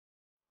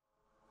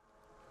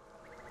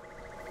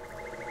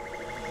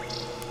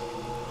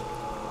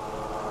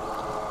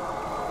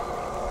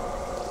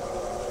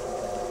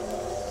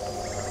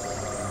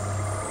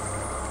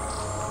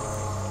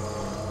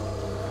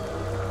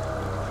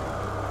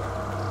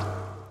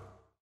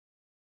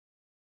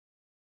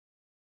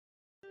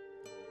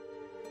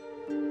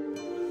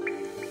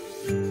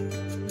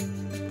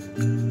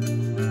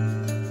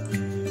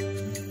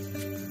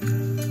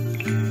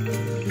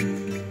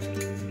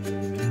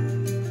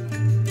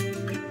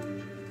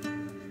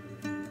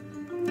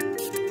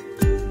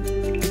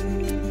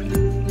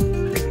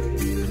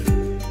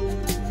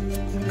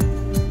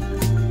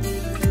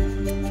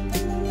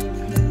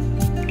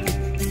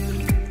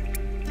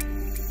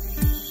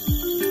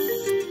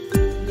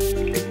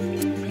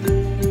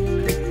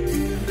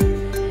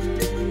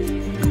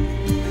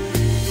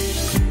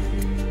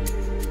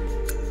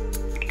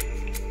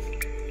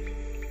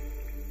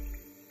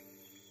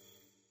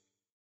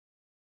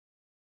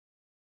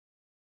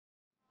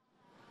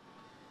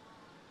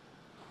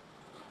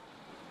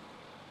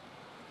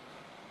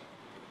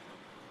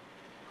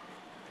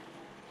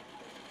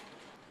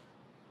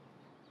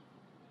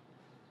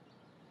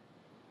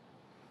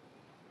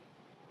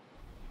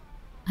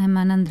I'm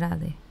Ana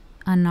Andrade,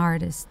 an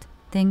artist,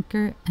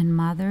 thinker, and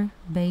mother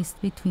based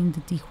between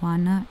the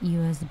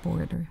Tijuana-US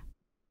border.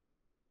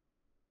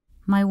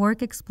 My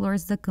work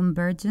explores the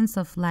convergence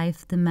of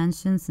life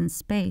dimensions in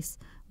space,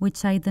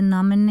 which I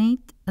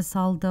denominate as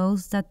all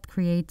those that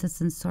create a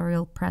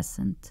sensorial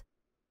present.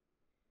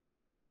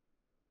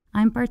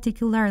 I'm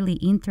particularly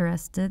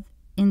interested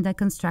in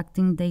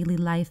deconstructing daily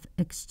life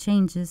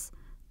exchanges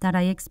that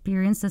I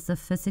experience as a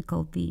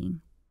physical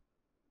being.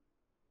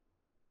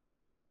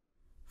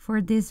 For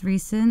this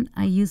reason,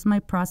 I use my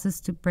process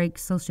to break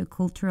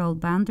sociocultural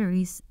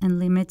boundaries and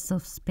limits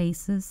of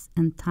spaces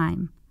and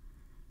time,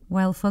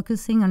 while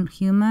focusing on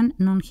human,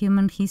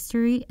 non-human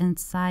history and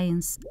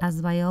science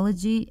as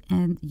biology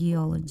and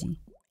geology.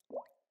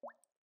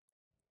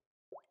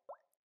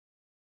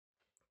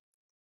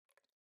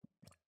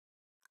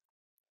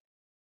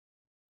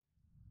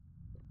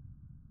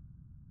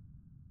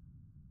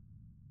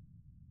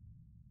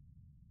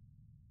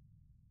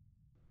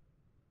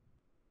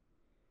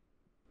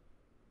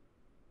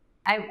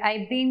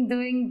 I've been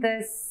doing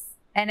this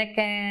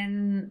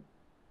Anakin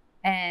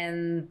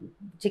and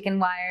chicken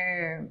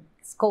wire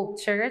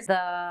sculptures.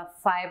 The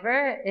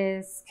fiber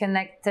is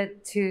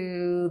connected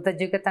to the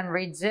Yucatan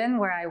region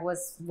where I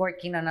was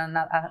working on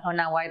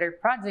a wider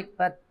project,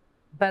 but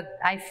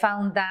I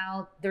found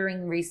out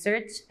during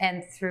research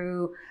and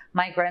through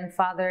my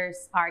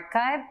grandfather's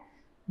archive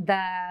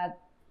that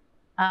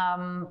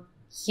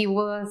he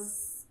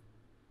was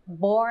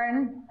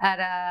born at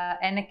a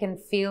Anakin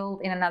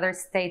field in another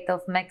state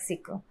of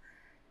Mexico.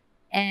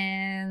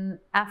 And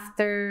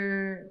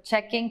after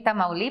checking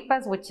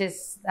Tamaulipas, which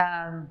is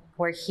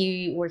where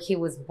he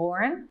was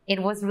born,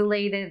 it was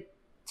related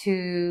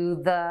to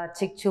the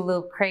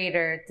Chicxulub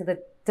crater,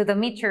 to the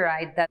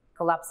meteorite that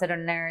collapsed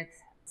on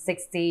Earth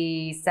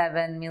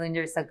 67 million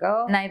years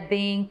ago. And I've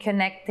been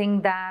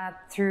connecting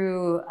that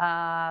through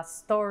a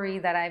story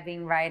that I've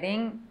been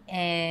writing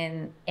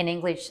in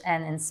English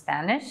and in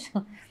Spanish.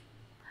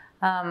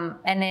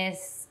 And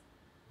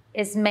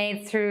is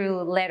made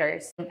through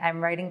letters.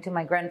 I'm writing to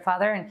my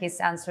grandfather and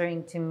he's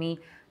answering to me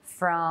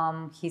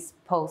from his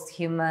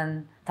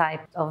post-human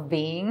type of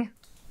being.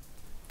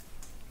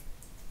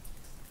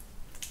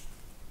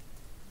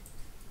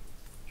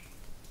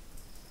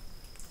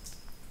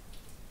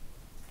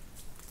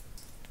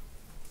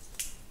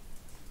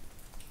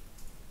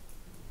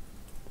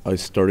 I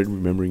started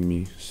remembering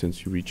me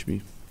since you reached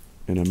me,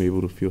 and I'm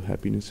able to feel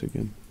happiness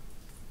again,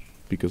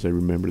 because I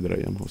remember that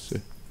I am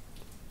Jose,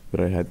 that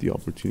I had the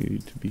opportunity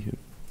to be him.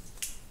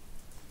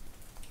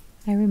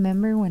 I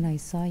remember when I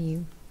saw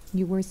you.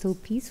 You were so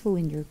peaceful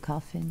in your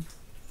coffin.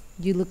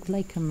 You looked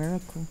like a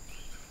miracle.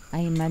 I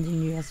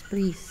imagine you as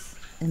breeze,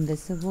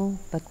 invisible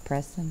but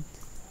present,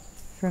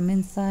 from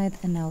inside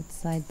and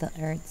outside the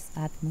Earth's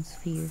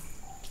atmosphere.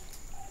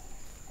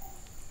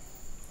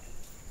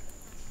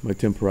 My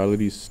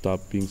temporalities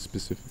stopped being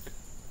specific,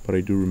 but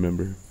I do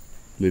remember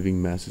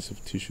living masses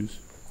of tissues,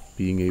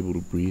 being able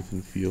to breathe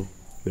and feel,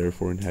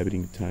 therefore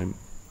inhabiting time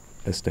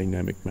as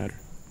dynamic matter.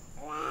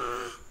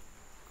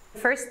 The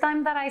first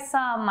time that I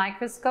saw a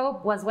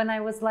microscope was when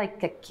I was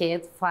like a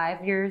kid,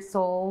 5 years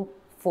old,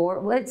 4.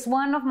 Well, it's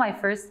one of my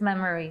first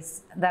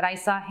memories that I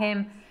saw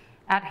him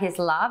at his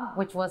lab,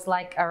 which was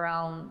like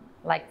around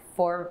like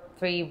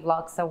 3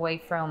 blocks away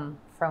from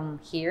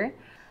here.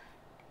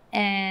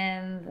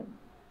 And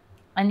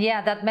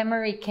yeah, that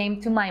memory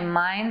came to my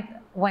mind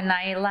when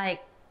I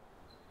like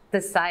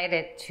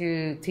decided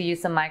to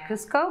use a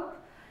microscope.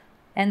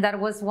 And that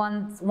was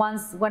once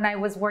when I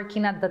was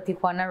working at the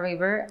Tijuana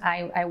River.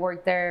 I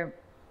worked there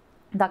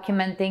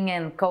documenting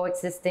and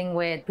coexisting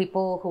with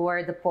people who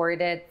were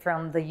deported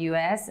from the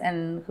US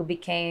and who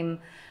became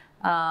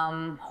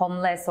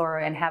homeless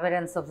or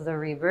inhabitants of the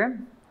river.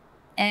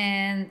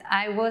 And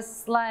I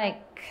was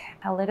like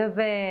a little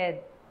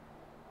bit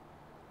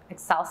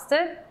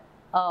exhausted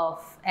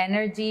of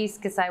energies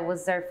because I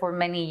was there for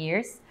many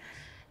years.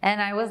 And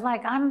I was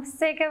like, I'm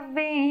sick of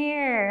being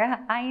here.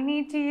 I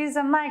need to use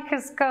a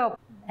microscope.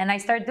 And I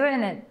started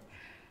doing it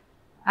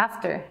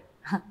after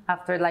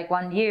like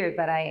 1 year.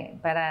 But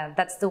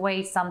that's the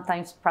way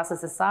sometimes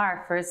processes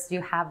are. First,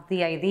 you have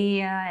the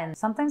idea, and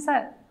sometimes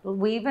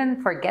we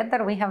even forget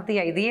that we have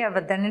the idea.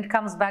 But then it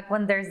comes back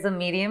when there's the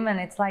medium, and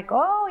it's like,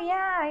 oh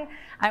yeah,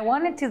 I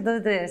wanted to do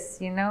this,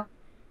 you know.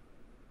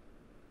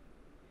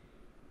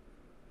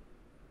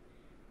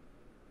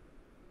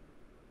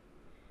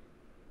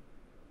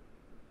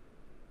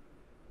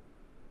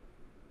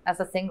 As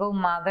a single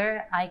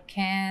mother, I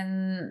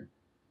can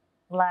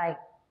like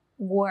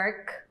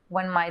work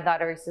when my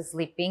daughter is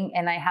sleeping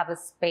and I have a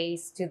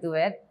space to do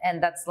it.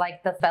 And that's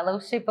like the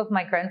fellowship of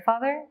my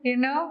grandfather, you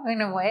know,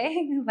 in a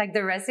way, like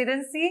the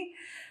residency,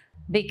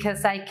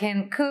 because I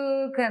can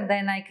cook and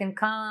then I can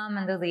come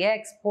and do the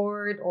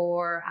export,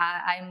 or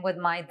I'm with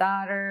my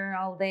daughter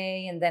all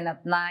day and then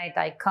at night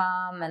I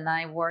come and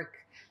I work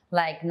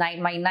like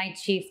my night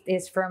shift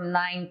is from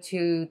 9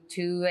 to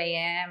 2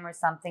 a.m. or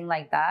something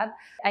like that.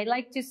 I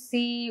like to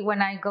see when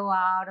I go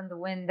out on the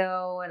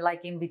window and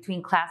like in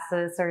between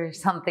classes or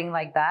something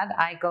like that,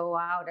 I go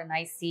out and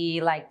I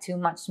see like too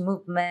much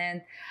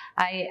movement.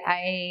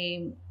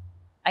 I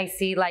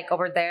see like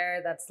over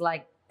there, that's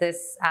like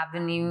this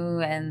avenue,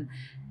 and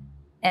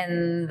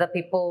the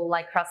people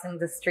like crossing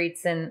the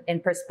streets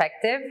in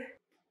perspective.